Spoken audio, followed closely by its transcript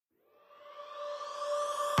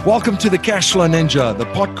Welcome to the Cashflow Ninja, the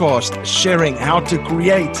podcast sharing how to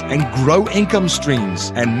create and grow income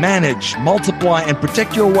streams and manage, multiply, and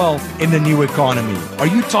protect your wealth in the new economy. Are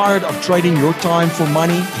you tired of trading your time for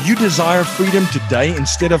money? Do you desire freedom today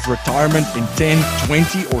instead of retirement in 10,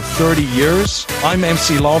 20, or 30 years? I'm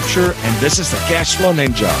MC Laubscher, and this is the Cashflow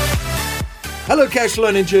Ninja. Hello,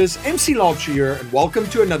 Cashflow Ninjas. MC Laubscher here, and welcome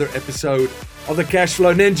to another episode of the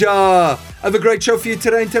Cashflow Ninja. I have a great show for you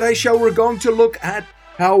today. In today's show, we're going to look at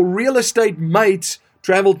how real estate mates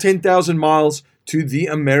travel 10,000 miles to the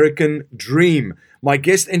American dream. My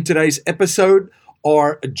guests in today's episode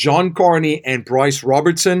are John Carney and Bryce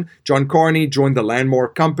Robertson. John Carney joined the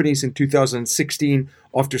Landmark Companies in 2016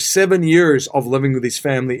 after 7 years of living with his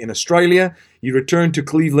family in Australia. He returned to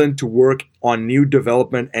Cleveland to work on new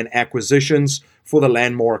development and acquisitions for the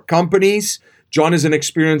Landmark Companies. John is an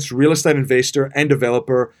experienced real estate investor and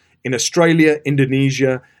developer in Australia,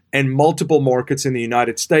 Indonesia, and multiple markets in the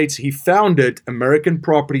United States. He founded American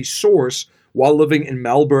Property Source while living in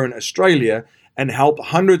Melbourne, Australia, and helped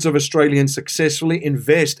hundreds of Australians successfully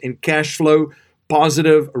invest in cash flow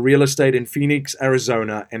positive real estate in Phoenix,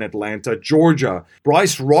 Arizona, and Atlanta, Georgia.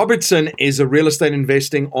 Bryce Robertson is a real estate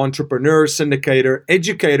investing entrepreneur, syndicator,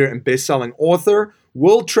 educator, and best-selling author,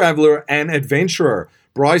 world traveler, and adventurer.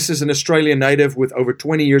 Bryce is an Australian native with over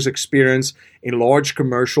 20 years experience in large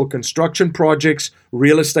commercial construction projects,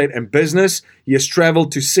 real estate, and business. He has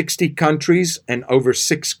traveled to 60 countries and over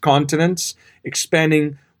 6 continents,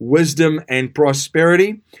 expanding wisdom and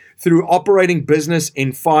prosperity. Through operating business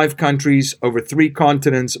in 5 countries over 3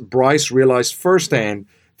 continents, Bryce realized firsthand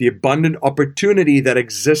the abundant opportunity that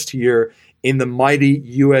exists here in the mighty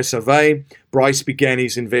US of A. Bryce began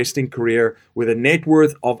his investing career with a net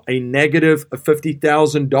worth of a negative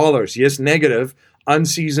 $50,000. Yes, negative,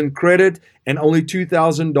 unseasoned credit, and only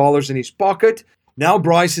 $2,000 in his pocket. Now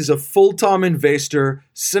Bryce is a full-time investor,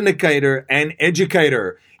 syndicator, and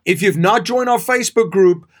educator. If you've not joined our Facebook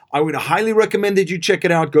group, I would highly recommend that you check it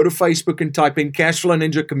out. Go to Facebook and type in Cashflow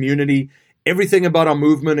Ninja Community. Everything about our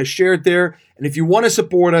movement is shared there. And if you want to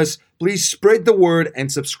support us, please spread the word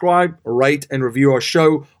and subscribe, rate, and review our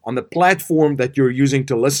show on the platform that you're using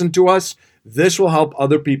to listen to us. This will help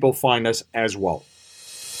other people find us as well.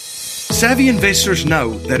 Savvy investors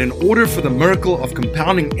know that in order for the miracle of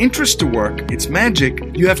compounding interest to work, its magic,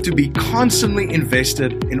 you have to be constantly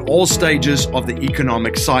invested in all stages of the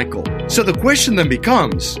economic cycle. So the question then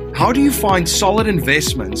becomes, how do you find solid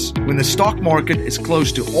investments when the stock market is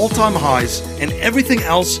close to all-time highs and everything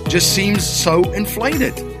else just seems so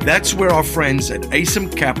inflated? That's where our friends at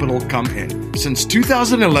ASIM Capital come in. Since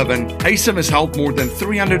 2011, ASIM has helped more than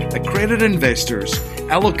 300 accredited investors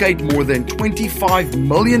allocate more than $25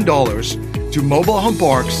 million to mobile home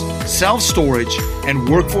parks, self-storage, and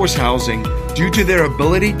workforce housing due to their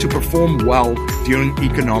ability to perform well during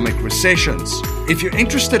economic recessions. If you're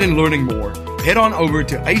interested in learning more, head on over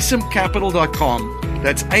to asimcapital.com.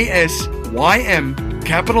 That's ASYM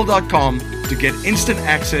capital.com to get instant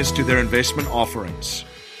access to their investment offerings.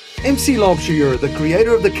 MC Laubscher, the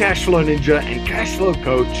creator of the Cashflow Ninja and Cashflow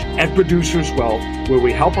Coach at Producers Wealth, where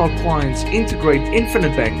we help our clients integrate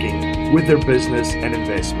infinite banking with their business and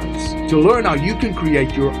investments. To learn how you can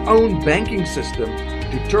create your own banking system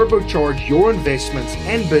to turbocharge your investments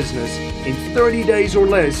and business in 30 days or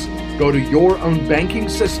less, go to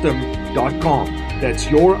yourownbankingsystem.com. That's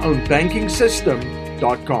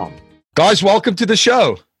yourownbankingsystem.com. Guys, welcome to the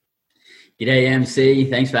show. G'day, MC.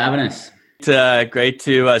 Thanks for having us. Great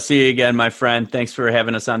to see you again, my friend. Thanks for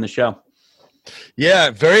having us on the show. Yeah,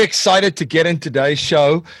 very excited to get in today's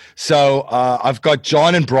show. So I've got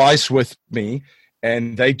John and Bryce with me,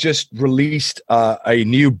 and they just released a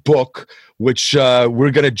new book, which we're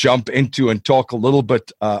going to jump into and talk a little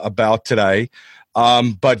bit about today.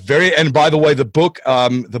 And by the way, the book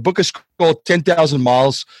is called 10,000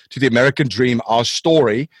 Miles to the American Dream, Our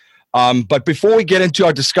Story. But before we get into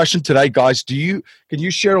our discussion today, guys, can you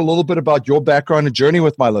share a little bit about your background and journey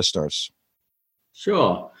with my listeners?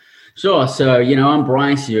 Sure. So, I'm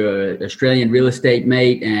Bryce, you're an Australian real estate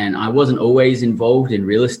mate, and I wasn't always involved in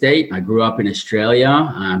real estate. I grew up in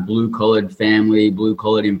Australia, blue-collared family,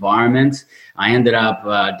 blue-collared environment. I ended up,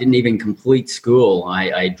 didn't even complete school.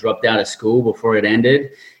 I dropped out of school before it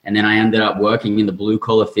ended. And then I ended up working in the blue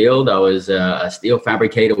collar field. I was a steel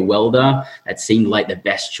fabricator welder. That seemed like the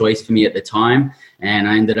best choice for me at the time. And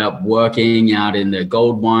I ended up working out in the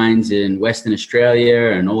gold mines in Western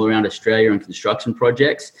Australia and all around Australia on construction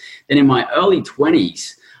projects. Then in my early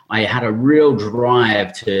 20s, I had a real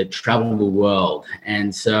drive to travel the world.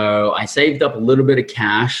 And so I saved up a little bit of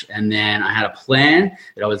cash, and then I had a plan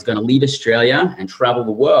that I was going to leave Australia and travel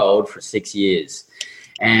the world for 6 years.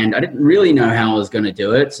 And I didn't really know how I was going to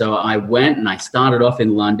do it. So I went and I started off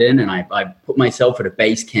in London, and I put myself at a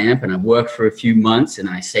base camp, and I worked for a few months, and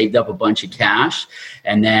I saved up a bunch of cash.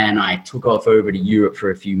 And then I took off over to Europe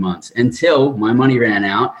for a few months until my money ran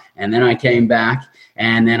out. And then I came back,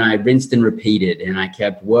 and then I rinsed and repeated, and I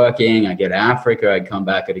kept working. I'd go to Africa, I'd come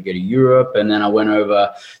back, I'd go to Europe. And then I went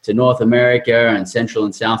over to North America and Central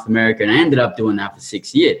and South America. And I ended up doing that for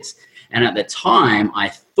 6 years. And at the time, I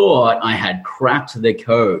thought I had cracked the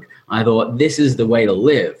code. I thought this is the way to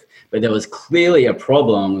live. But there was clearly a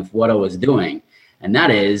problem with what I was doing. And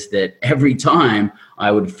that is that every time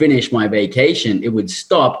I would finish my vacation, it would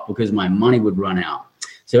stop because my money would run out.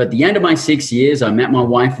 So at the end of my 6 years, I met my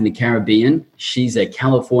wife in the Caribbean. She's a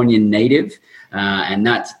Californian native. And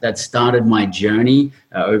that started my journey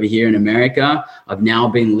over here in America. I've now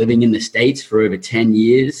been living in the States for over 10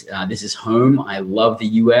 years. This is home. I love the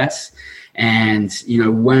US. And,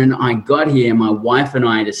 when I got here, my wife and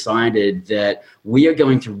I decided that we are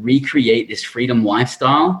going to recreate this freedom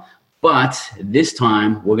lifestyle. But this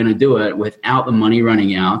time we're going to do it without the money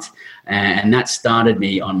running out. And that started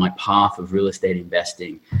me on my path of real estate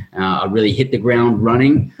investing. I really hit the ground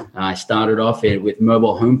running. I started off with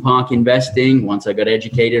mobile home park investing. Once I got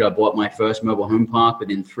educated, I bought my first mobile home park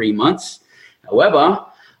within 3 months. However,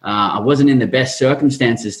 I wasn't in the best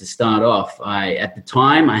circumstances to start off. At the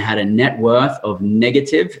time, I had a net worth of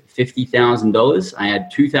negative $50,000. I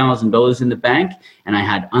had $2,000 in the bank, and I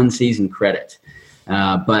had unseasoned credit.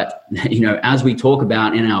 But, as we talk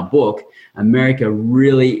about in our book, America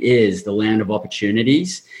really is the land of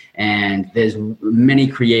opportunities, and there's many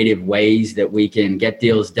creative ways that we can get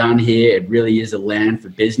deals done here. It really is a land for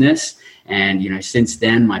business. And, since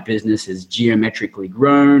then, my business has geometrically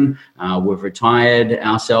grown. We've retired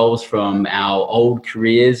ourselves from our old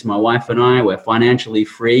careers. My wife and I, we're financially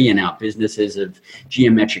free, and our businesses have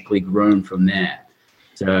geometrically grown from there.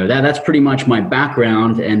 So that's pretty much my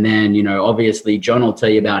background. And then, obviously, John will tell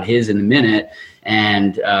you about his in a minute.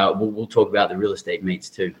 And we'll talk about the real estate mates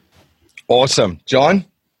too. Awesome. John?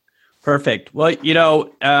 Perfect. Well,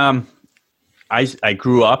 I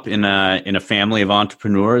grew up in a family of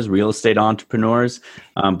entrepreneurs, real estate entrepreneurs.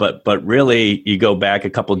 But really, you go back a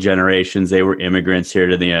couple generations, they were immigrants here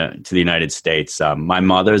to the United States. My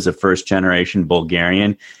mother's a first generation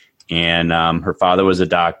Bulgarian. And her father was a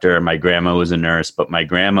doctor. My grandma was a nurse, but my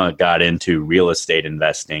grandma got into real estate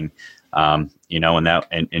investing, and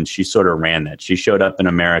she sort of ran that. She showed up in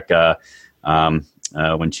America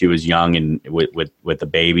when she was young and with a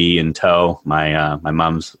baby in tow, my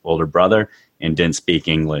mom's older brother, and didn't speak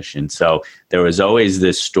English. And so there was always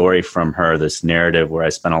this story from her, this narrative where I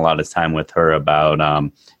spent a lot of time with her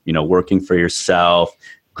about, working for yourself,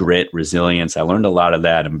 grit, resilience. I learned a lot of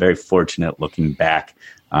that. I'm very fortunate looking back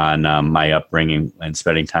on my upbringing and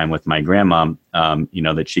spending time with my grandma,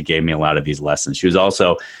 that she gave me a lot of these lessons. She was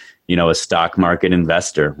also, a stock market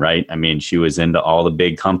investor, right? I mean, she was into all the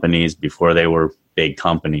big companies before they were big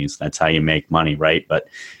companies. That's how you make money, right? But,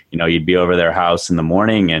 you'd be over their house in the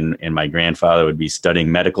morning and my grandfather would be studying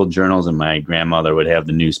medical journals and my grandmother would have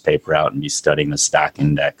the newspaper out and be studying the stock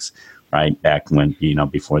index, right? Back when,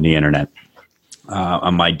 before the internet.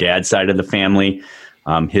 On my dad's side of the family,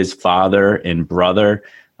 his father and brother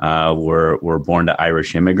were born to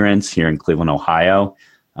Irish immigrants here in Cleveland, Ohio.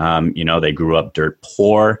 They grew up dirt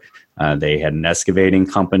poor. They had an excavating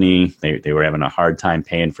company. They were having a hard time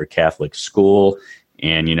paying for Catholic school.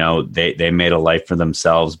 And, they made a life for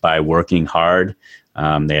themselves by working hard. They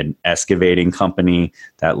had an excavating company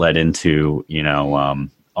that led into,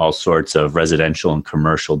 all sorts of residential and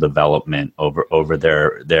commercial development over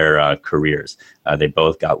their careers. They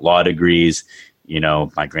both got law degrees.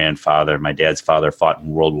 My dad's father fought in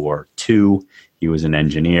World War II. He was an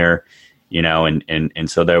engineer, and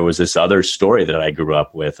so there was this other story that I grew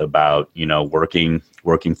up with about,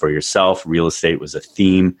 working for yourself. Real estate was a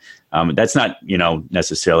theme. That's not,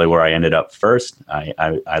 necessarily where I ended up first.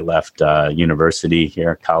 I left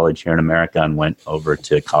college here in America and went over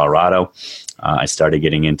to Colorado. I started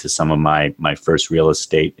getting into some of my first real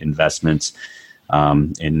estate investments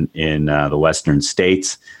in the Western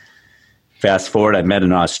states. Fast forward, I met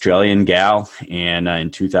an Australian gal, and in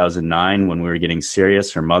 2009, when we were getting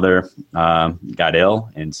serious, her mother got ill,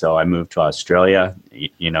 and so I moved to Australia,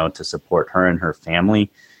 to support her and her family,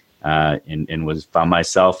 and found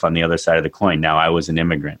myself on the other side of the coin. Now I was an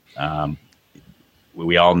immigrant.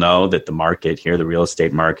 We all know that the market here, the real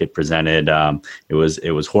estate market, presented it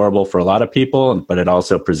was horrible for a lot of people, but it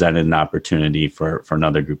also presented an opportunity for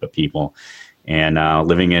another group of people. And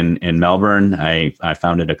living in Melbourne, I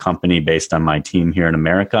founded a company based on my team here in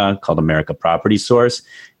America called America Property Source,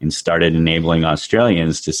 and started enabling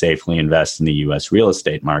Australians to safely invest in the U.S. real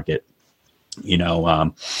estate market.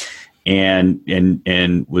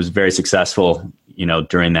 And was very successful,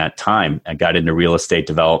 during that time. I got into real estate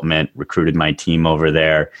development, recruited my team over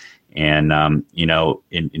there. And,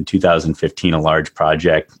 in 2015, a large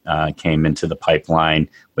project came into the pipeline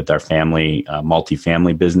with our family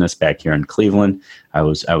multifamily business back here in Cleveland. I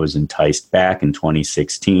was enticed back in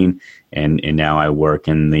 2016, and now I work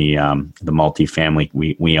in the multifamily.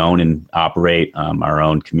 We own and operate our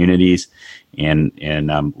own communities, and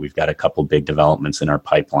we've got a couple big developments in our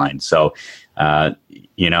pipeline. So,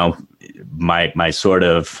 my sort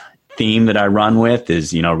of theme that I run with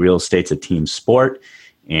is, real estate's a team sport.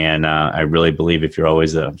 And I really believe if you're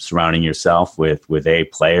always surrounding yourself with A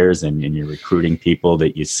players and you're recruiting people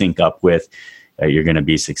that you sync up with, you're going to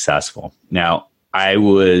be successful. Now,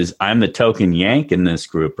 I'm the token Yank in this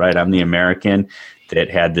group, right? I'm the American that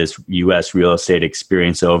had this U.S. real estate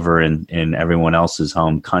experience over in everyone else's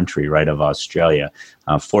home country, right, of Australia.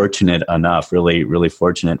 Fortunate enough, really, really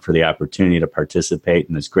fortunate for the opportunity to participate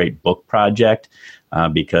in this great book project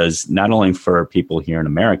because not only for people here in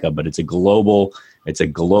America, but it's a global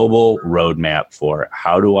roadmap for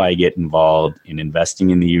how do I get involved in investing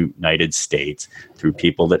in the United States through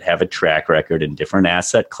people that have a track record in different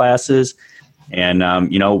asset classes. And,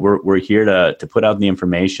 we're here to put out the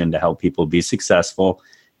information to help people be successful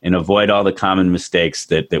and avoid all the common mistakes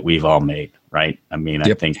that we've all made, right? I mean,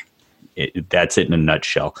 yep. I think that's it in a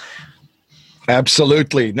nutshell.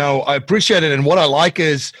 Absolutely. No, I appreciate it. And what I like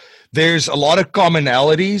is there's a lot of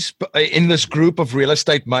commonalities in this group of real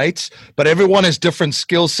estate mates, but everyone has different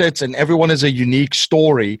skill sets and everyone has a unique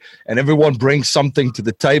story and everyone brings something to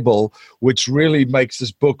the table, which really makes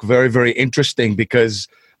this book very, very interesting because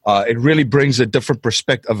it really brings a different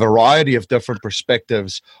perspective, a variety of different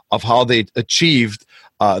perspectives of how they achieved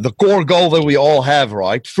the core goal that we all have,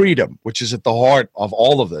 right? Freedom, which is at the heart of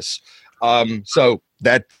all of this. So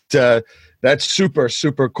that's super,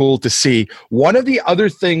 super cool to see. One of the other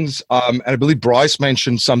things, and I believe Bryce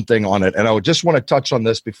mentioned something on it, and I would just want to touch on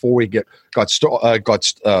this before we get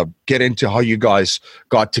into how you guys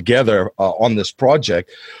got together on this project,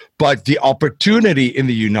 but the opportunity in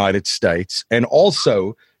the United States and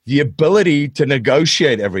also the ability to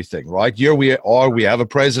negotiate everything, right? Here we have a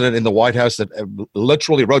president in the White House that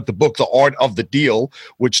literally wrote the book, The Art of the Deal,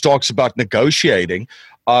 which talks about negotiating.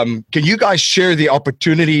 Can you guys share the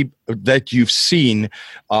opportunity that you've seen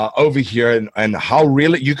over here and how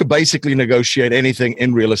really you could basically negotiate anything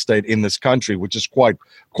in real estate in this country, which is quite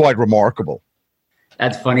remarkable?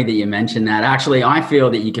 That's funny that you mentioned that. Actually, I feel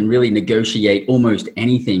that you can really negotiate almost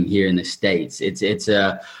anything here in the States. It's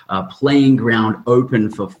a playing ground open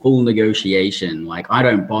for full negotiation. Like I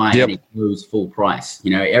don't buy any clothes full price.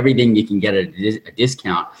 Everything you can get at a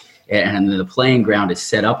discount. And the playing ground is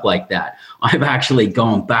set up like that. I've actually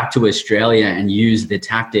gone back to Australia and used the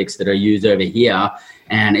tactics that are used over here.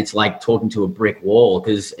 And it's like talking to a brick wall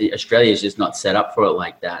because Australia is just not set up for it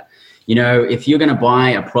like that. If you're going to buy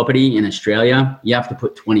a property in Australia, you have to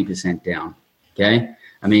put 20% down. Okay.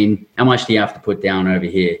 I mean, how much do you have to put down over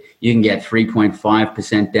here? You can get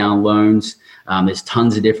 3.5% down loans. There's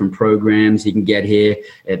tons of different programs you can get here.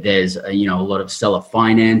 There's a lot of seller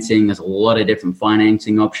financing. There's a lot of different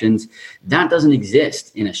financing options. That doesn't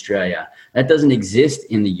exist in Australia. That doesn't exist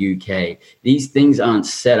in the UK. These things aren't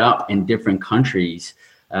set up in different countries.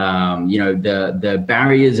 The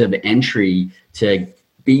barriers of entry to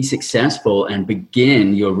be successful and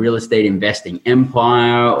begin your real estate investing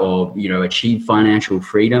empire or, achieve financial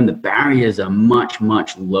freedom, the barriers are much,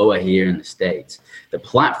 much lower here in the States. The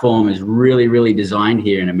platform is really, really designed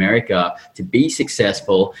here in America to be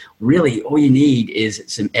successful. Really, all you need is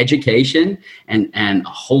some education and a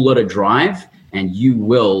whole lot of drive, and you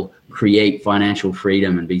will create financial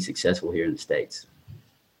freedom and be successful here in the States.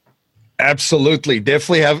 Absolutely.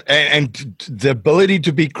 Definitely have. And the ability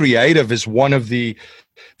to be creative is one of the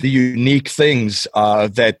unique things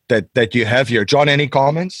that you have here. John, any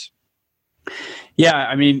comments? Yeah,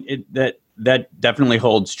 I mean, that definitely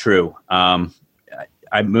holds true.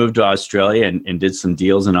 I moved to Australia and did some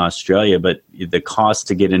deals in Australia, but the cost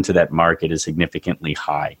to get into that market is significantly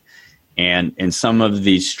high. And some of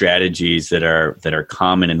these strategies that are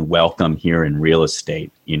common and welcome here in real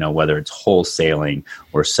estate, whether it's wholesaling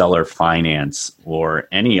or seller finance or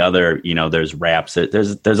any other, there's wraps.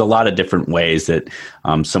 There's a lot of different ways that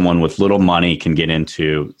someone with little money can get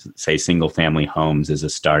into, say, single family homes as a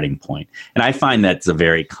starting point. And I find that's a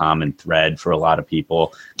very common thread for a lot of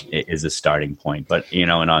people is a starting point. But, in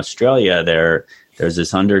Australia, there there's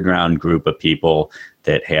this underground group of people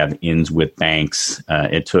that have ins with banks.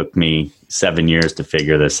 It took me 7 years to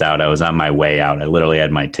figure this out. I was on my way out. I literally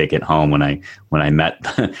had my ticket home when I met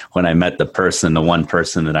the one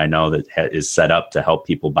person that I know that is set up to help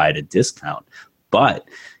people buy at a discount. But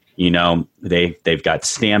they've got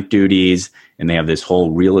stamp duties, and they have this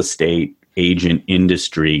whole real estate agent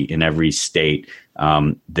industry in every state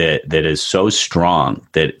that is so strong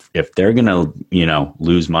that if they're going to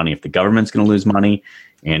lose money, if the government's going to lose money,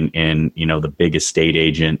 and the big estate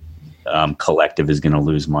agent collective is going to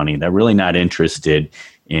lose money, they're really not interested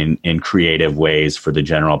in creative ways for the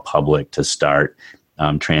general public to start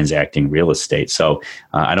transacting real estate. So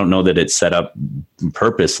I don't know that it's set up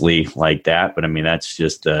purposely like that, but I mean, that's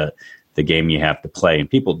just the game you have to play. And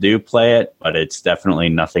people do play it, but it's definitely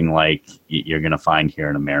nothing like you're going to find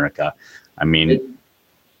here in America. I mean,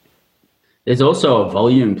 there's also a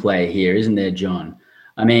volume play here, isn't there, John?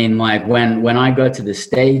 I mean, like when I got to the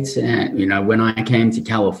States and, when I came to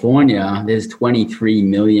California, there's 23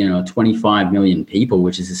 million or 25 million people,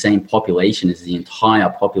 which is the same population as the entire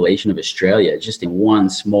population of Australia, just in one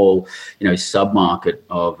small, submarket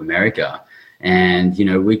of America. And,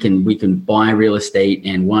 we can buy real estate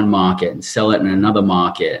in one market and sell it in another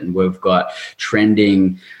market. And we've got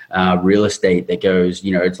trending real estate that goes,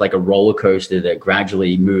 it's like a roller coaster that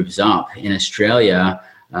gradually moves up. In Australia,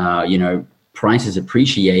 prices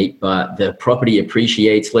appreciate, but the property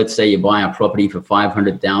appreciates. Let's say you buy a property for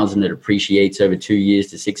 $500,000, it appreciates over 2 years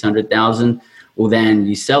to $600,000. Well, then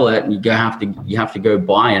you sell it and you have to go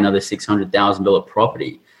buy another $600,000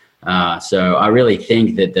 property. So I really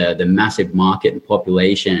think that the massive market and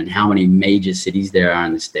population and how many major cities there are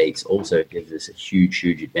in the States also gives us a huge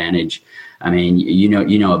advantage. I mean, you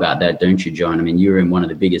know about that, don't you, John? I mean, you're in one of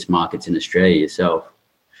the biggest markets in Australia yourself.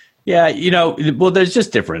 Yeah, well, there's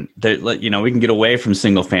just different. We can get away from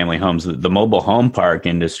single family homes. The mobile home park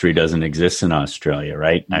industry doesn't exist in Australia,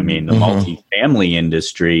 right? I mean, the multifamily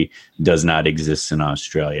industry does not exist in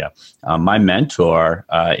Australia. My mentor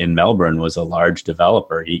in Melbourne was a large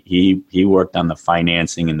developer. He worked on the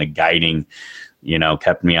financing and the guiding,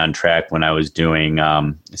 kept me on track when I was doing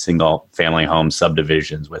single family home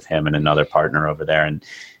subdivisions with him and another partner over there.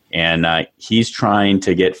 And he's trying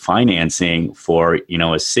to get financing for,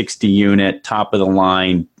 a 60 unit, top of the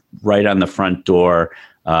line, right on the front door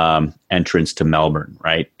entrance to Melbourne,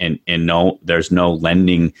 right? And no, there's no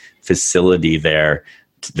lending facility there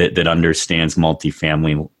that understands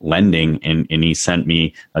multifamily lending. And he sent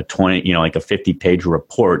me a 50-page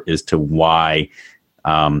report as to why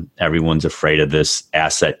everyone's afraid of this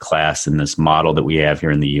asset class and this model that we have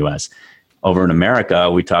here in the U.S. Over in America,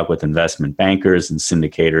 we talk with investment bankers and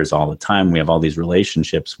syndicators all the time. We have all these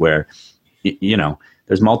relationships where,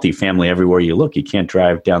 there's multifamily everywhere you look. You can't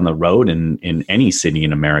drive down the road in any city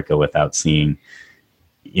in America without seeing,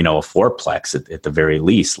 a fourplex at the very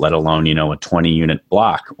least, let alone, a 20-unit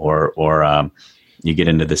block. Or you get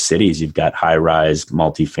into the cities, you've got high-rise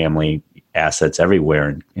multifamily assets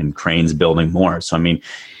everywhere and cranes building more. So, I mean,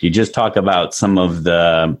 you just talk about some of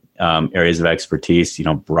the areas of expertise,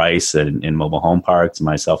 Bryce in mobile home parks,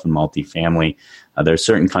 myself in multifamily. There are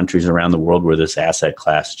certain countries around the world where this asset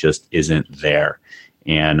class just isn't there.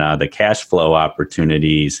 And the cash flow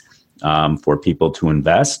opportunities for people to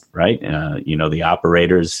invest, right? The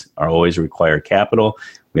operators are always require capital.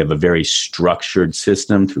 We have a very structured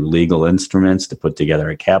system through legal instruments to put together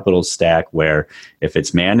a capital stack where if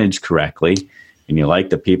it's managed correctly and you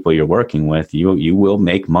like the people you're working with, you will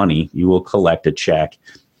make money. You will collect a check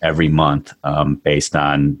every month based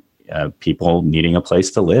on people needing a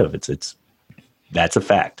place to live. That's a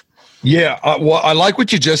fact. Yeah. Well, I like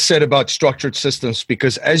what you just said about structured systems,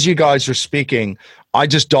 because as you guys are speaking, I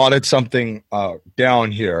just dotted something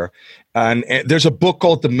down here. And there's a book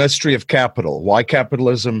called The Mystery of Capital, Why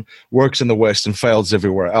Capitalism Works in the West and Fails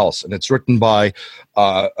Everywhere Else. And it's written by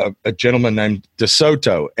a gentleman named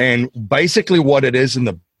DeSoto. And basically what it is in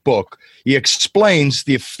the book, he explains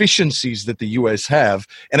the efficiencies that the U.S. have.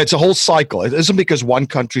 And it's a whole cycle. It isn't because one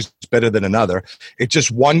country's better than another. It's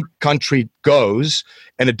just one country goes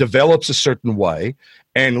and it develops a certain way.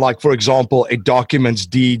 And like, for example, it documents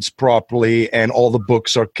deeds properly and all the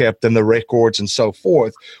books are kept and the records and so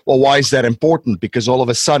forth. Well, why is that important? Because all of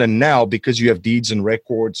a sudden now, because you have deeds and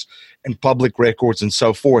records and public records and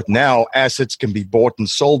so forth, now assets can be bought and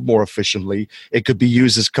sold more efficiently. It could be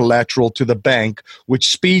used as collateral to the bank,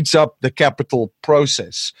 which speeds up the capital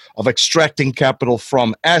process of extracting capital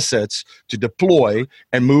from assets to deploy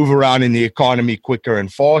and move around in the economy quicker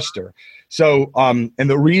and faster. So, and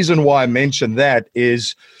the reason why I mentioned that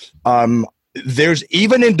is there's,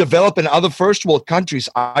 even in developed and other first world countries,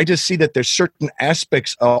 I just see that there's certain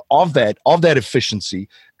aspects of that efficiency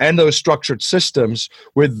and those structured systems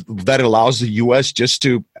that allows the U.S. just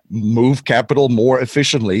to move capital more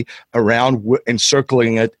efficiently around and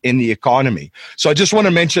circling it in the economy. So I just want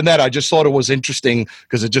to mention that. I just thought it was interesting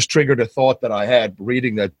because it just triggered a thought that I had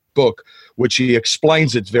reading that book, which he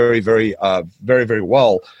explains it very, very, very, very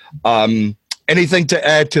well. Anything to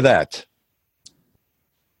add to that?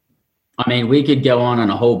 I mean, we could go on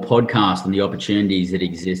a whole podcast on the opportunities that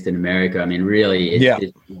exist in America. I mean, really,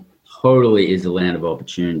 it totally is a land of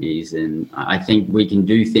opportunities. And I think we can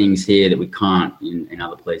do things here that we can't in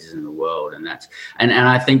other places in the world. And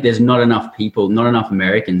I think there's not enough people, not enough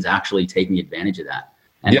Americans actually taking advantage of that.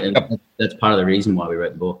 And that's part of the reason why we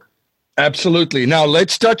wrote the book. Absolutely. Now,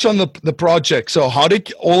 let's touch on the project. So how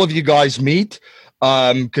did all of you guys meet?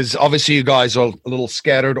 Because obviously you guys are a little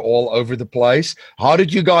scattered all over the place. How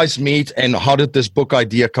did you guys meet, and how did this book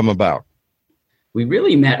idea come about? We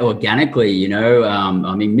really met organically, you know.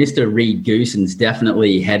 I mean, Mr. Reed Goosens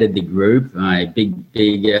definitely headed the group, a big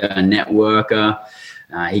networker.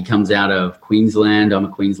 He comes out of Queensland. I'm a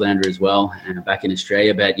Queenslander as well, back in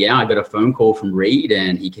Australia. But yeah, I got a phone call from Reed,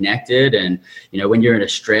 and he connected. And you know, when you're an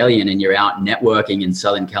Australian and you're out networking in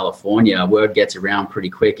Southern California, word gets around pretty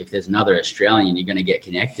quick. If there's another Australian, you're going to get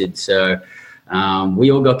connected. So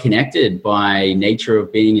we all got connected by nature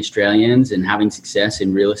of being Australians and having success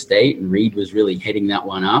in real estate. And Reed was really heading that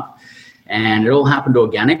one up. And it all happened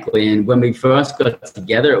organically. And when we first got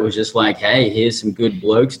together, it was just like, hey, here's some good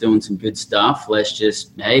blokes doing some good stuff. Let's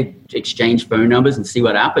just, exchange phone numbers and see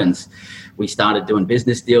what happens. We started doing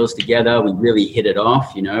business deals together. We really hit it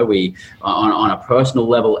off. You know, we on a personal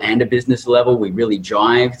level and a business level, we really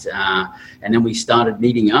jived. And then we started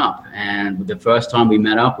meeting up. And the first time we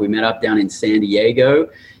met up down in San Diego.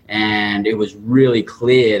 And it was really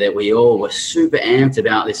clear that we all were super amped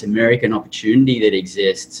about this American opportunity that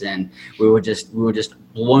exists. And we were just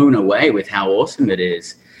blown away with how awesome it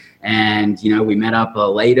is. And, you know, we met up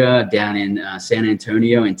later down in San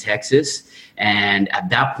Antonio in Texas. And at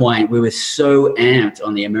that point, we were so amped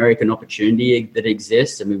on the American opportunity that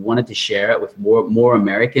exists, and we wanted to share it with more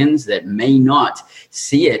Americans that may not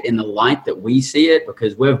see it in the light that we see it,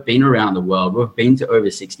 because we've been around the world. We've been to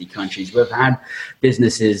over 60 countries. We've had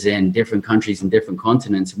businesses in different countries and different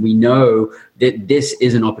continents. We know that this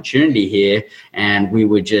is an opportunity here, and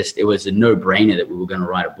it was a no-brainer that we were going to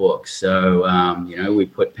write a book. So, you know, we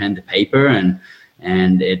put pen to paper,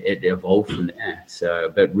 and it evolved from there.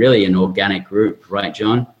 So, but really an organic group, right,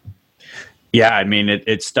 John? Yeah, I mean,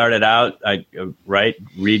 it started out, right?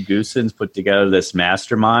 Reed Goosens put together this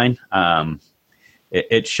mastermind.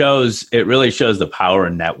 It really shows the power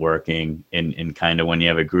of networking in kind of when you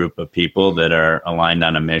have a group of people that are aligned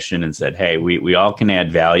on a mission and said, hey, we all can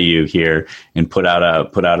add value here and put out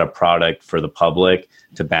a product for the public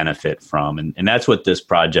to benefit from. And that's what this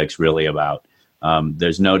project's really about.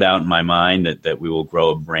 There's no doubt in my mind that we will grow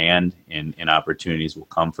a brand and opportunities will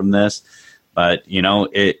come from this. But, you know,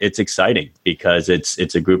 it's exciting because it's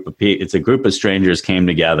a group of strangers came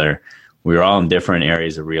together. We were all in different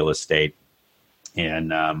areas of real estate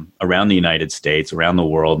and around the United States, around the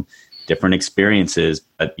world, different experiences.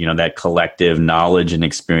 But, you know, that collective knowledge and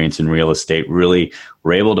experience in real estate really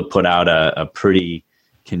were able to put out a pretty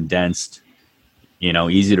condensed, you know,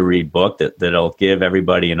 easy to read book that'll give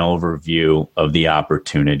everybody an overview of the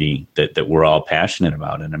opportunity that we're all passionate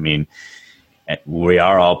about. And I mean, we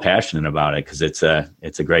are all passionate about it because it's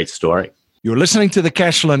a great story. You're listening to the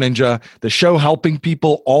Cashflow Ninja, the show helping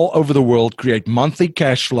people all over the world create monthly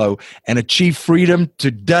cash flow and achieve freedom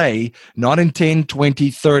today, not in 10, 20,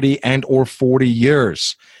 30, and or 40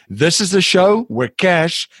 years. This is a show where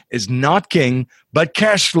cash is not king, but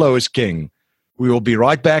cash flow is king. We will be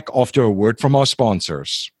right back after a word from our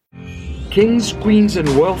sponsors. Kings, queens, and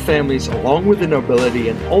royal families, along with the nobility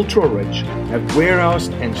and ultra-rich, have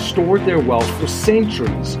warehoused and stored their wealth for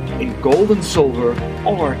centuries in gold and silver,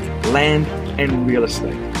 art, land, and real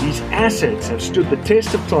estate. These assets have stood the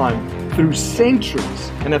test of time through centuries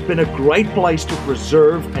and have been a great place to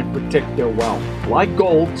preserve and protect their wealth. Like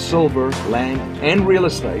gold, silver, land, and real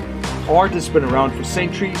estate, art has been around for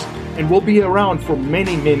centuries and will be around for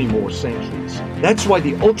many, many more centuries. That's why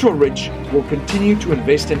the ultra-rich will continue to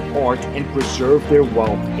invest in art and preserve their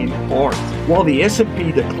wealth in art. While the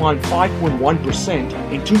S&P declined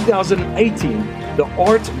 5.1% in 2018, the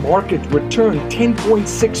art market returned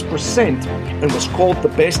 10.6% and was called the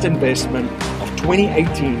best investment of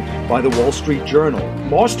 2018 by the Wall Street Journal.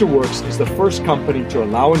 Masterworks is the first company to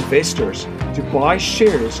allow investors to buy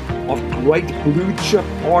shares of great blue chip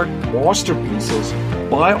art masterpieces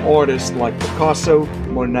by artists like Picasso,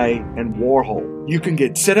 Monet, and Warhol. You can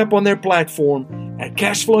get set up on their platform at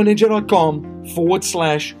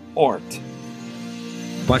cashflowninja.com/art.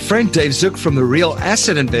 My friend Dave Zook from The Real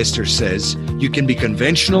Asset Investor says you can be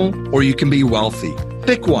conventional or you can be wealthy.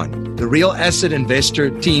 Pick one. The Real Asset Investor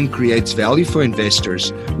team creates value for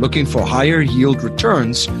investors looking for higher yield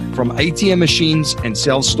returns from ATM machines and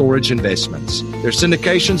self-storage investments. Their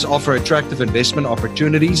syndications offer attractive investment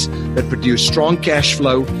opportunities that produce strong cash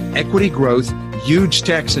flow, equity growth, huge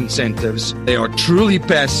tax incentives. They are truly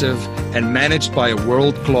passive and managed by a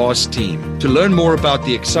world-class team. To learn more about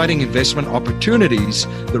the exciting investment opportunities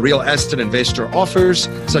the Real Asset Investor offers,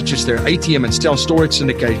 such as their ATM and self-storage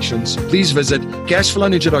syndications, please visit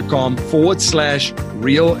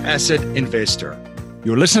cashflowninja.com/Real Asset Investor.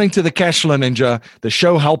 You're listening to the Cashflow Ninja, the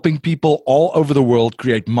show helping people all over the world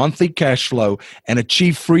create monthly cash flow and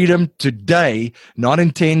achieve freedom today, not in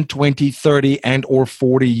 10, 20, 30, and or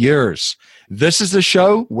 40 years. This is a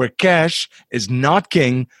show where cash is not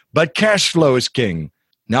king, but cash flow is king.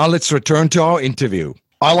 Now let's return to our interview.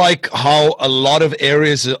 I like how a lot of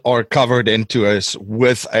areas are covered into us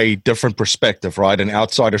with a different perspective, right? An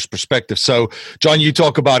outsider's perspective. So, John, you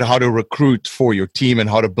talk about how to recruit for your team and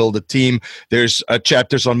how to build a team. There's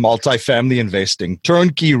chapters on multifamily investing,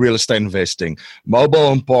 turnkey real estate investing, mobile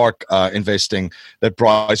home park investing that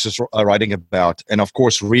Bryce is writing about. And of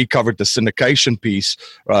course, Ree covered the syndication piece,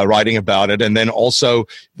 writing about it. And then also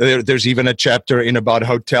there's even a chapter in about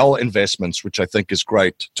hotel investments, which I think is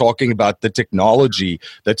great, talking about the technology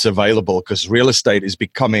that's available, because real estate is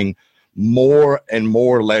becoming more and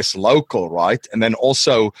more less local, right? And then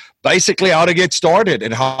also basically how to get started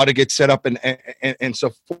and how to get set up and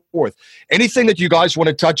so forth. Anything that you guys want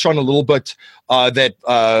to touch on a little bit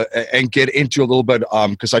and get into a little bit,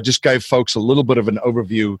 because I just gave folks a little bit of an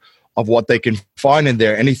overview of what they can find in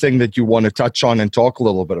there. Anything that you want to touch on and talk a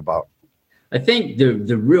little bit about? I think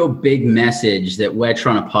the real big message that we're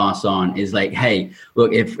trying to pass on is like, hey,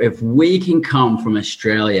 look, if we can come from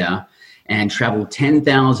Australia and travel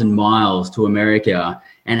 10,000 miles to America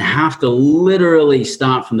and have to literally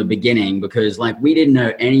start from the beginning, because like we didn't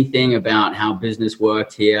know anything about how business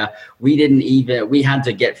worked here. We had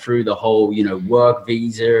to get through the whole, work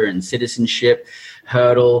visa and citizenship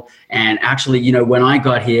hurdle. And actually, when I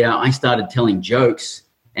got here, I started telling jokes.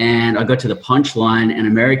 And I got to the punchline and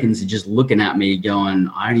Americans are just looking at me going,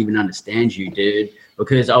 I don't even understand you, dude,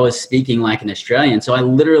 because I was speaking like an Australian. So I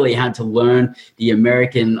literally had to learn the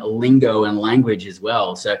American lingo and language as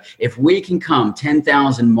well. So if we can come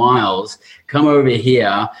 10,000 miles, come over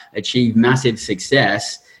here, achieve massive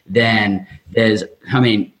success, then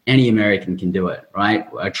any American can do it, right?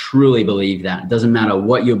 I truly believe that. It doesn't matter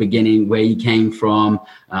what you're beginning, where you came from.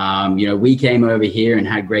 We came over here and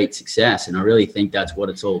had great success. And I really think that's what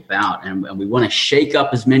it's all about. And we want to shake up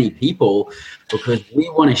as many people because we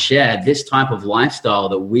want to share this type of lifestyle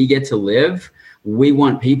that we get to live. We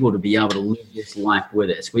want people to be able to live this life with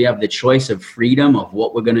us. We have the choice of freedom of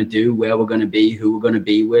what we're going to do, where we're going to be, who we're going to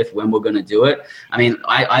be with, when we're going to do it.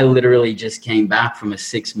 I literally just came back from a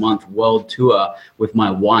 6-month world tour with my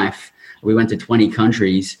wife. We went to 20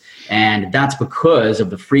 countries, and that's because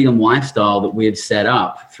of the freedom lifestyle that we've set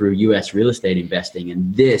up through U.S. real estate investing.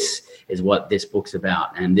 And this is what this book's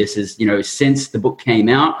about. And this is, since the book came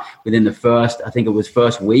out, within the first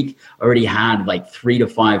week, already had like 3 to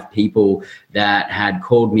 5 people that had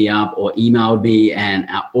called me up or emailed me and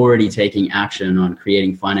are already taking action on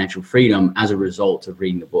creating financial freedom as a result of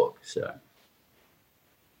reading the book. So,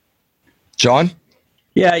 John?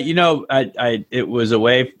 Yeah, it was a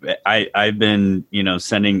way I've been,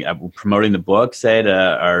 promoting the book, say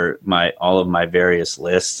to all of my various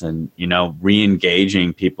lists, and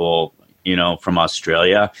re-engaging people, from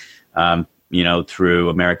Australia, through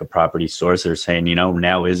America Property Source. They're saying,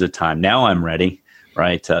 now is the time. Now I'm ready,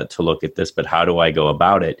 right, to look at this. But how do I go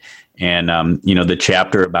about it? And the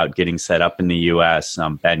chapter about getting set up in the U.S.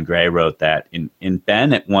 Ben Gray wrote that. In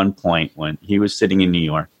Ben, at one point when he was sitting in New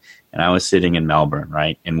York, and I was sitting in Melbourne,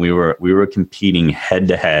 right? And we were competing head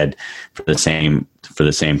to head for the same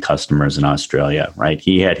customers in Australia, right?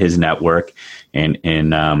 He had his network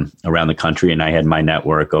in around the country, and I had my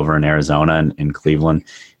network over in Arizona and in Cleveland,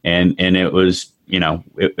 and it was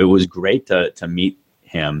it was great to meet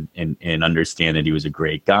him and understand that he was a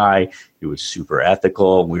great guy. He was super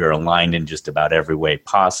ethical. We were aligned in just about every way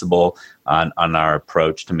possible on our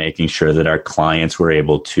approach to making sure that our clients were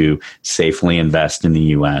able to safely invest in the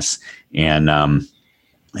U.S. and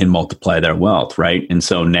multiply their wealth, right? And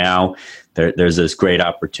so now there's this great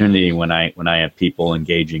opportunity when I have people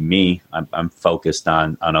engaging me. I'm focused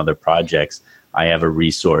on other projects. I have a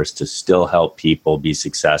resource to still help people be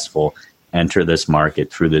successful, enter this market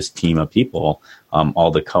through this team of people,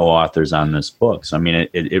 all the co-authors on this book. So, I mean,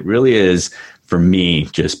 it really is, for me,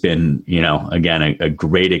 just been, again, a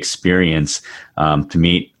great experience to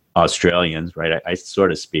meet Australians, right? I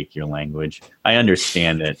sort of speak your language. I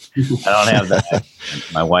understand it. I don't have that.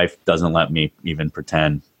 My wife doesn't let me even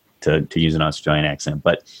pretend to use an Australian accent,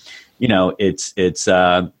 but it's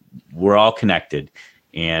we're all connected.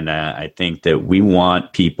 And I think that we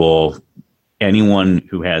want people, anyone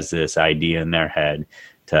who has this idea in their head,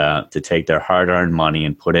 to take their hard-earned money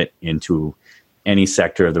and put it into any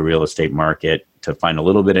sector of the real estate market, to find a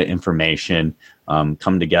little bit of information,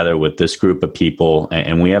 come together with this group of people,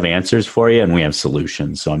 and we have answers for you, and we have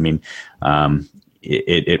solutions. So, I mean,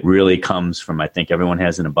 it really comes from, I think everyone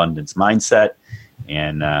has an abundance mindset,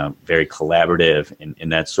 and very collaborative,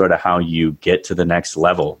 and that's sort of how you get to the next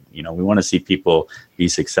level. We want to see people be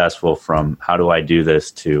successful from how do I do this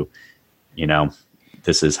to,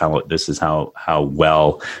 this is how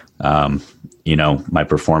well, my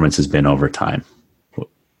performance has been over time.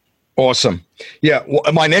 Awesome. Yeah. Well,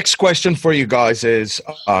 my next question for you guys is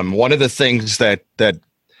one of the things that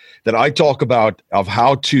I talk about of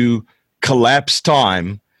how to collapse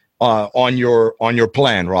time on your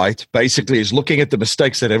plan, right? Basically, is looking at the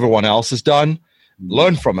mistakes that everyone else has done,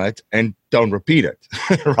 learn from it, and don't repeat it.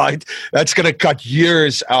 Right? That's going to cut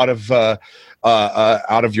years out of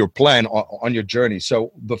your plan on your journey.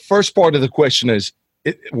 So the first part of the question is,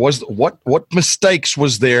 what mistakes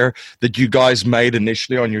was there that you guys made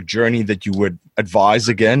initially on your journey that you would advise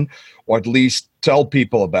again, or at least tell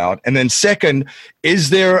people about? And then second, is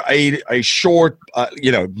there a short,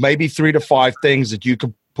 maybe 3 to 5 things that you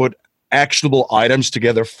could put actionable items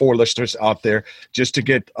together for listeners out there, just to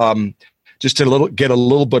get get a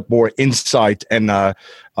little bit more insight and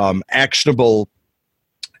actionable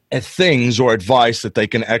things or advice that they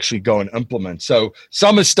can actually go and implement. So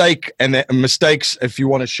some mistakes, if you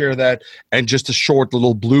want to share that, and just a short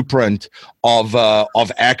little blueprint of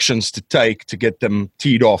actions to take to get them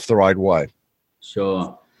teed off the right way.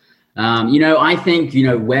 Sure. I think,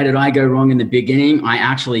 where did I go wrong in the beginning? I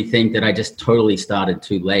actually think that I just totally started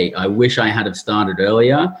too late. I wish I had have started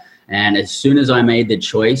earlier. And as soon as I made the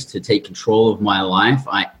choice to take control of my life,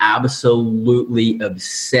 I absolutely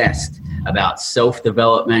obsessed about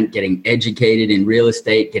self-development, getting educated in real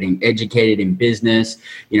estate, getting educated in business,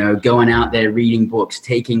 going out there, reading books,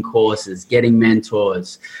 taking courses, getting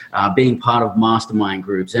mentors, being part of mastermind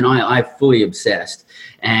groups. And I fully obsessed.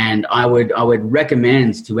 And I would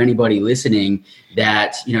recommend to anybody listening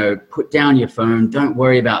that, put down your phone. Don't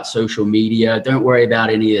worry about social media. Don't worry about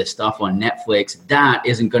any of the stuff on Netflix. That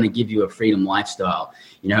isn't going to give you a freedom lifestyle.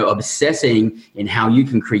 Obsessing in how you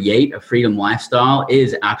can create a freedom lifestyle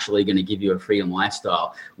is actually going to give you a freedom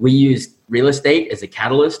lifestyle. We use real estate as a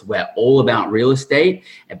catalyst. We're all about real estate.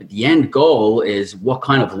 But the end goal is what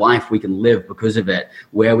kind of life we can live because of it,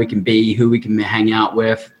 where we can be, who we can hang out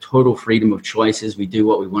with, total freedom of choices. We do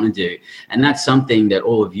what we want to do. And that's something that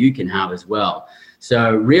all of you can have as well.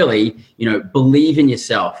 So really, believe in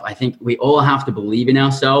yourself. I think we all have to believe in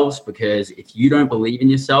ourselves, because if you don't believe in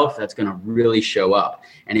yourself, that's going to really show up.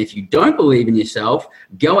 And if you don't believe in yourself,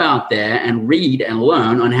 go out there and read and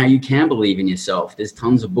learn on how you can believe in yourself. There's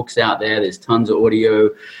tons of books out there. There's tons of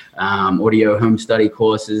audio home study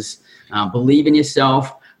courses. Believe in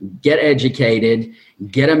yourself, get educated,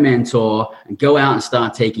 get a mentor, and go out and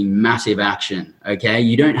start taking massive action, okay?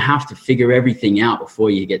 You don't have to figure everything out before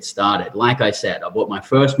you get started. Like I said, I bought my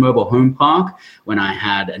first mobile home park when I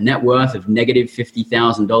had a net worth of negative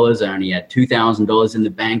 $50,000. I only had $2,000 in the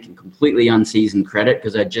bank and completely unseasoned credit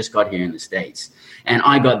because I just got here in the States. And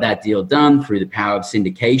I got that deal done through the power of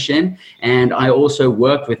syndication. And I also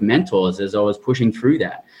worked with mentors as I was pushing through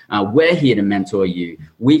that. We're here to mentor you.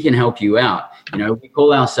 We can help you out. We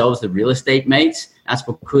call ourselves the real estate mates. That's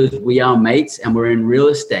because we are mates and we're in real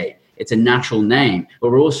estate. It's a natural name, but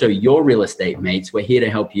we're also your real estate mates. We're here to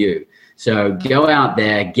help you. So go out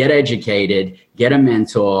there, get educated, get a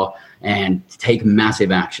mentor, and take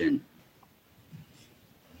massive action.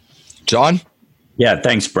 John? Yeah,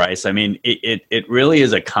 thanks, Bryce. I mean, it really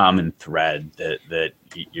is a common thread that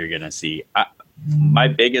you're going to see. My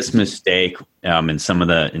biggest mistake in some of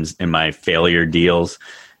in my failure deals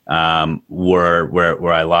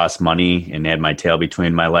where I lost money and had my tail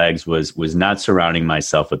between my legs was not surrounding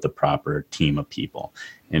myself with the proper team of people.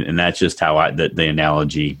 And that's just how the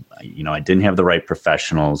analogy, I didn't have the right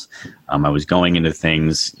professionals. I was going into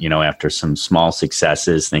things, after some small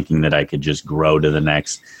successes, thinking that I could just grow to the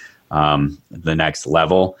next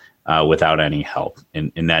level. without any help.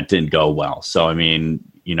 And that didn't go well. So, I mean,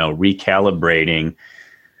 recalibrating.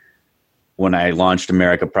 When I launched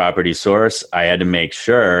America Property Source, I had to make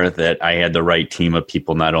sure that I had the right team of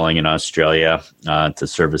people, not only in Australia to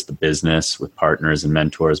service the business with partners and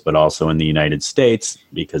mentors, but also in the United States,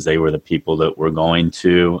 because they were the people that were going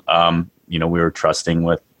to, we were trusting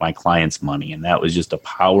with my clients' money. And that was just a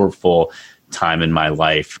powerful time in my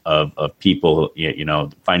life of people,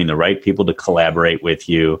 finding the right people to collaborate with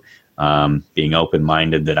you, being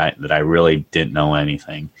open-minded that I really didn't know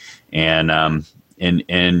anything. And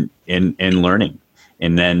learning.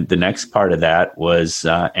 And then the next part of that was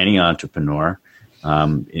any entrepreneur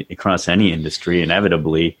across any industry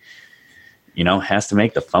inevitably, has to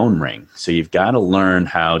make the phone ring. So you've got to learn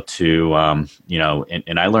how to,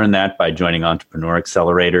 and I learned that by joining entrepreneur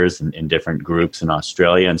accelerators in different groups in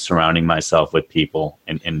Australia and surrounding myself with people.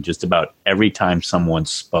 And just about every time someone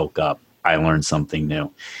spoke up, I learned something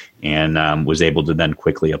new, and was able to then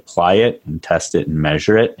quickly apply it and test it and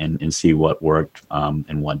measure it and see what worked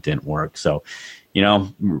and what didn't work. So,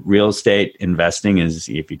 real estate investing is,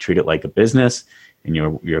 if you treat it like a business and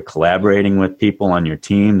you're collaborating with people on your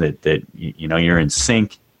team that you're in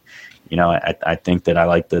sync. I think that I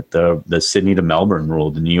like the Sydney to Melbourne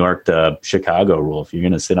rule, the New York to Chicago rule. If you're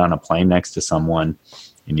going to sit on a plane next to someone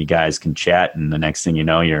and you guys can chat, and the next thing you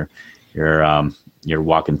know, you're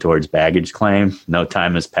walking towards baggage claim, no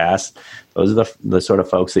time has passed. Those are the sort of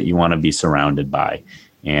folks that you want to be surrounded by.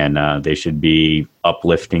 And they should be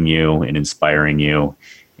uplifting you and inspiring you.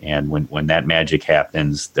 And when that magic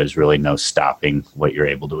happens, there's really no stopping what you're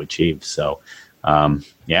able to achieve. So,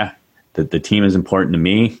 the team is important to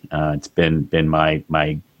me. It's been my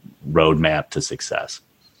roadmap to success.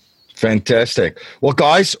 Fantastic. Well,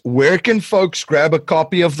 guys, where can folks grab a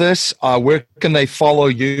copy of this? Where can they follow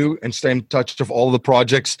you and stay in touch with all the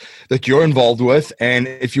projects that you're involved with? And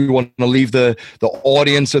if you want to leave the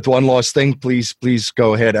audience with one last thing, please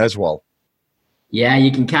go ahead as well. Yeah,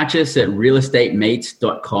 you can catch us at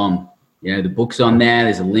realestatemates.com. The book's on there.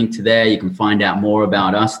 There's a link to there. You can find out more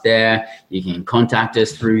about us there. You can contact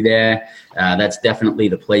us through there. That's definitely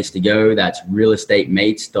the place to go. That's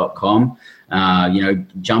realestatemates.com.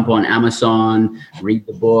 Jump on Amazon, read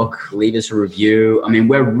the book, leave us a review. I mean,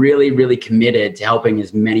 we're really, really committed to helping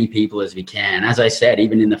as many people as we can. As I said,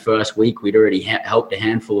 even in the first week, we'd already helped a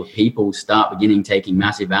handful of people start taking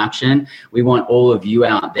massive action. We want all of you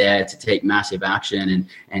out there to take massive action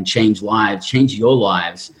and change lives, change your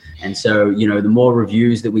lives. And so, the more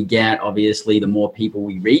reviews that we get, obviously, the more people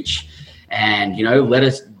we reach. And, let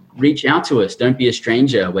us reach out to us. Don't be a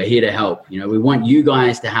stranger. We're here to help. We want you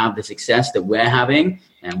guys to have the success that we're having,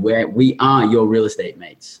 and we are your real estate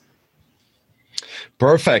mates.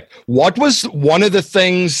 Perfect. What was one of the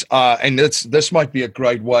things, and this might be a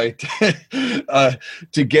great way to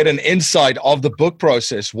get an insight of the book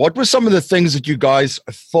process. What were some of the things that you guys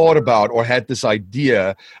thought about or had this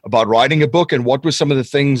idea about writing a book? And what were some of the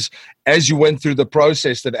things as you went through the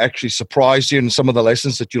process that actually surprised you, and some of the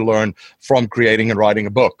lessons that you learned from creating and writing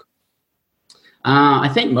a book? I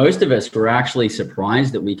think most of us were actually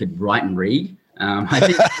surprised that we could write and read. I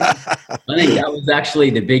think that was actually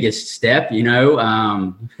the biggest step, that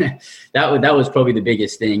was probably the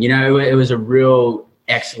biggest thing. It was a real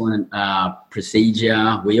excellent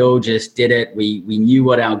procedure. We all just did it. We knew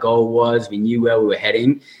what our goal was. We knew where we were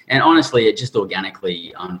heading. And honestly, it just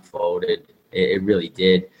organically unfolded. It really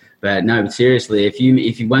did. But no, seriously, if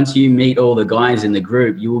you once you meet all the guys in the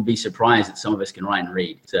group, you will be surprised that some of us can write and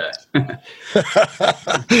read. So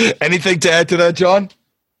anything to add to that, John?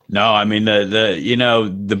 No, I mean,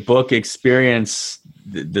 the book experience,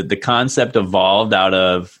 the concept evolved out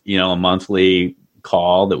of, a monthly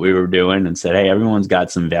call that we were doing and said, hey, everyone's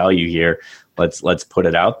got some value here. Let's put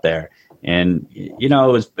it out there. And, it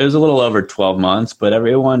was a little over 12 months, but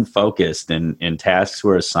everyone focused and tasks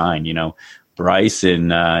were assigned. Bryce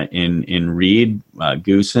and Reed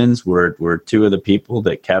Goosens were two of the people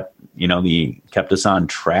that kept us on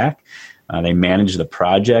track. They manage the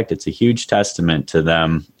project. It's a huge testament to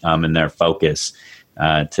them and their focus.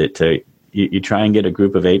 You try and get a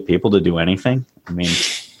group of 8 people to do anything. I mean,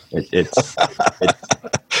 it's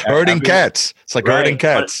herding cats. It's like herding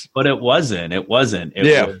cats. But it wasn't. It wasn't.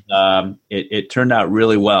 It turned out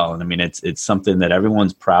really well. And I mean, it's something that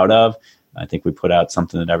everyone's proud of. I think we put out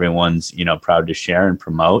something that everyone's proud to share and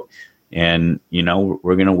promote. And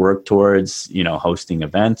we're going to work towards hosting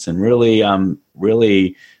events and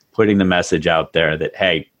really putting the message out there that,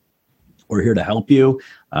 hey, we're here to help you.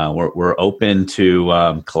 We're open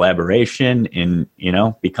to collaboration and,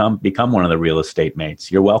 become one of the real estate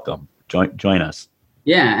mates. You're welcome. Join us.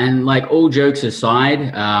 Yeah, and like all jokes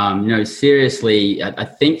aside, seriously, I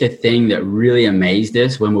think the thing that really amazed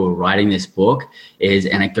us when we were writing this book is,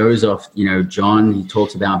 and it goes off, John, he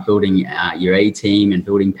talks about building your A team and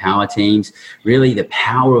building power teams, really the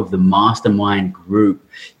power of the mastermind group.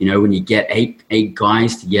 When you get eight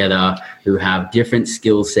guys together who have different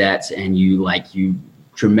skill sets and you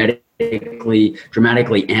dramatically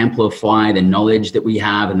amplify the knowledge that we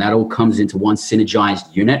have, and that all comes into one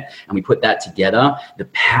synergized unit, and we put that together, the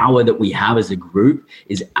power that we have as a group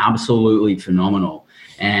is absolutely phenomenal.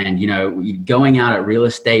 And going out at real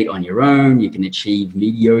estate on your own, you can achieve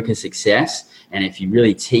mediocre success. And if you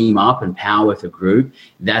really team up and power with a group,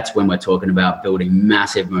 that's when we're talking about building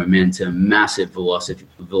massive momentum, massive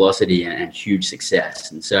velocity and huge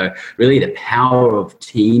success. And so really the power of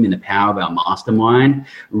team and the power of our mastermind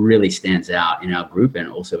really stands out in our group and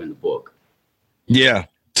also in the book. Yeah.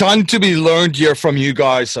 Ton to be learned here from you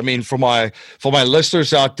guys. I mean, for my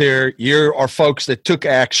listeners out there, you are folks that took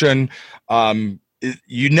action.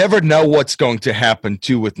 You never know what's going to happen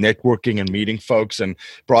too with networking and meeting folks. And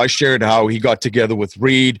Bryce shared how he got together with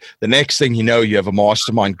Reed. The next thing you know, you have a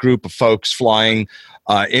mastermind group of folks flying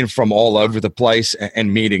in from all over the place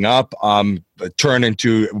and meeting up. Turn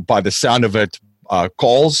into, by the sound of it,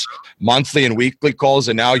 calls, monthly and weekly calls,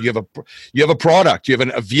 and now you have a product, you have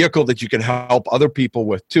a vehicle that you can help other people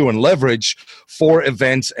with too, and leverage for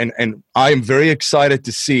events. And I am very excited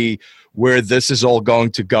to see where this is all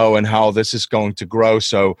going to go and how this is going to grow.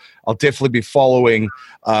 So I'll definitely be following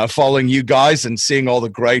you guys and seeing all the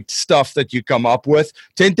great stuff that you come up with.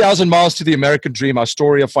 10,000 Miles to the American Dream, our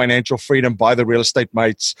story of financial freedom by the Real Estate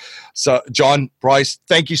Mates. So John, Bryce,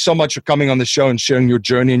 thank you so much for coming on the show and sharing your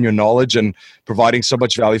journey and your knowledge and providing so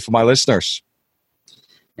much value for my listeners.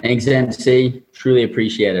 Thanks, MC. Truly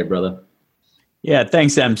appreciate it, brother. Yeah,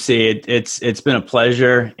 thanks, MC. It's been a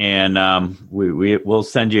pleasure, and we'll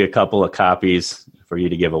send you a couple of copies for you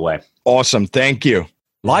to give away. Awesome. Thank you.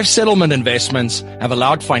 Life settlement investments have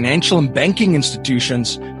allowed financial and banking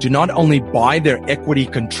institutions to not only buy their equity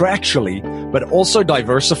contractually, but also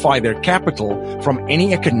diversify their capital from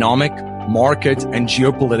any economic, market, and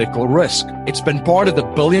geopolitical risk. It's been part of the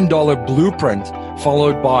billion-dollar blueprint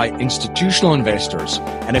followed by institutional investors.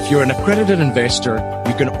 And if you're an accredited investor,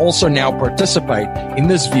 you can also now participate in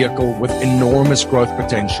this vehicle with enormous growth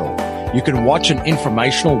potential. You can watch an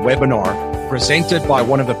informational webinar presented by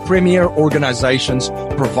one of the premier organizations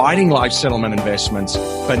providing life settlement investments,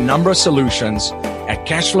 Penumbra Solutions, at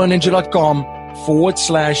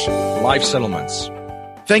cashflowninja.com/life settlements.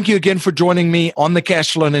 Thank you again for joining me on the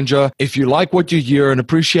Cashflow Ninja. If you like what you hear and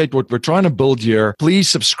appreciate what we're trying to build here, please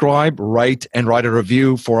subscribe, rate, and write a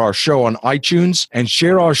review for our show on iTunes and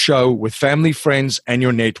share our show with family, friends, and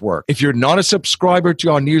your network. If you're not a subscriber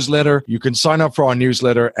to our newsletter, you can sign up for our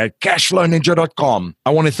newsletter at cashflowninja.com.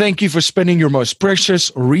 I want to thank you for spending your most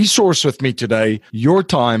precious resource with me today, your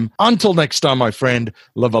time. Until next time, my friend,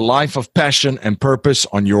 live a life of passion and purpose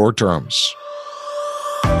on your terms.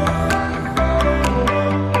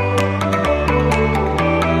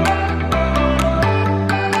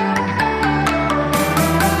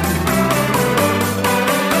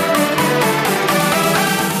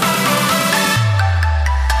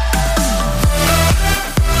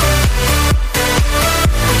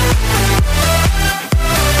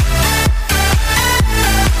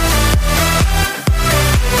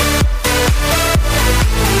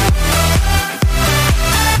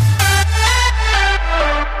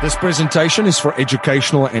 This presentation is for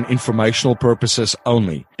educational and informational purposes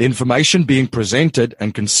only. The information being presented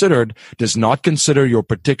and considered does not consider your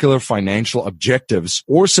particular financial objectives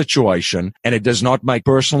or situation, and it does not make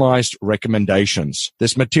personalized recommendations.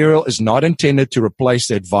 This material is not intended to replace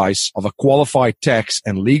the advice of a qualified tax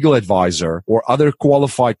and legal advisor or other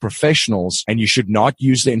qualified professionals, and you should not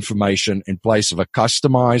use the information in place of a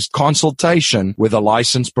customized consultation with a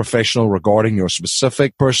licensed professional regarding your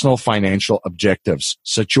specific personal financial objectives,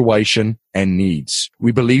 situation, and needs.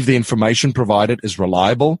 We believe the information provided is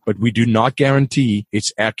reliable, but we do not guarantee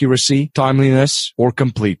its accuracy, timeliness, or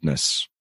completeness.